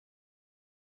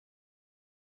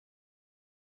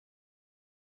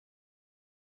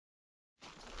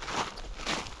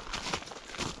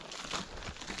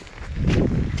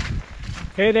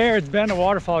Hey there, it's Ben the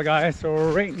Waterfall Guy. So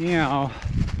right now,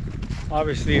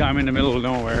 obviously I'm in the middle of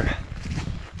nowhere.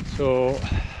 So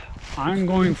I'm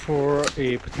going for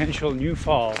a potential new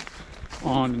fall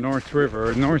on the North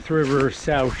River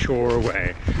South Shore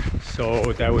way.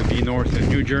 So that would be north of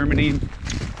New Germany,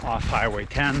 off Highway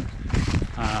 10.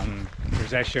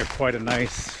 There's actually quite a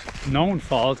nice known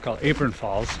fall. It's called Apron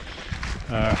Falls,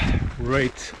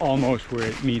 right almost where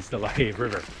it meets the LaHave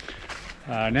River.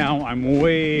 Now I'm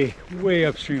way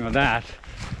upstream of that.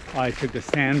 I took the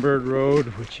Stanburne road,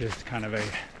 which is kind of a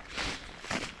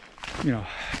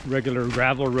regular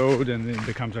gravel road, and then it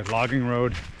becomes a logging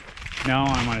road. Now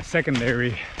I'm on a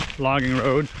secondary logging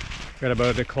road. Got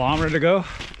about a kilometer to go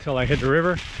till I hit the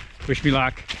river. Wish me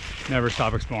luck. Never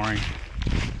stop exploring.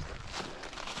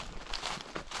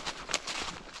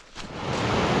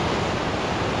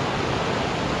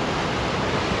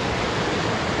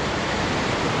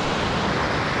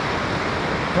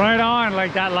 Right on,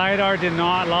 like that LiDAR did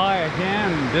not lie.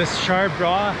 Again, this sharp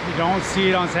draw, you don't see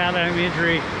it on satellite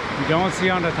imagery, you don't see it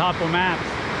on the topo maps.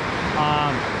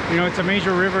 It's a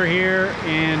major river here,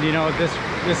 and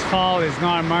this fall is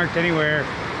not marked anywhere.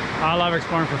 I love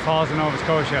exploring for falls in Nova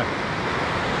Scotia.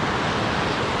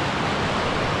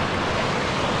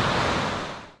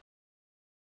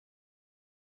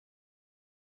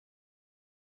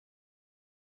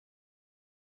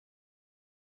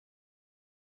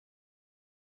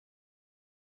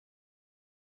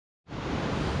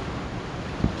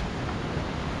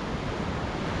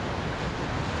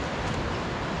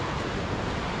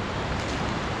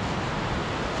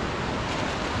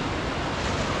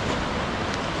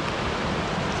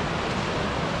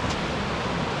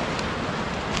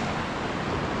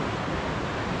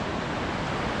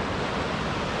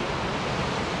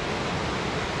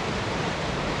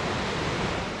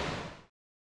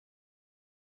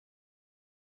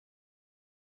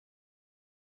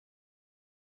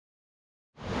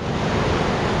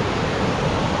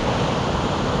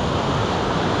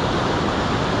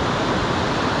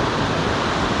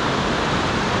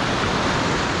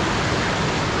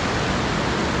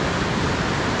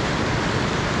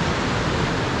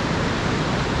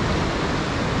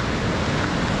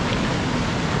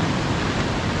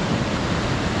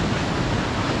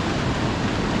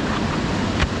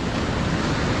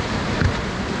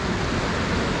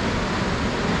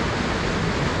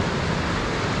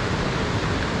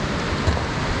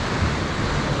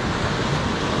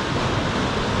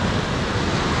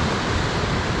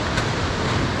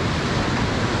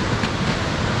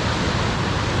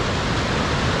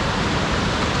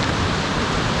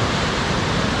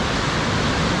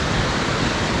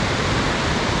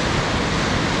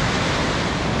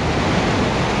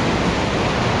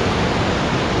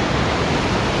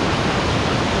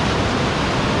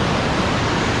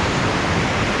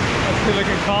 Good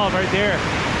looking fall right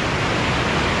there.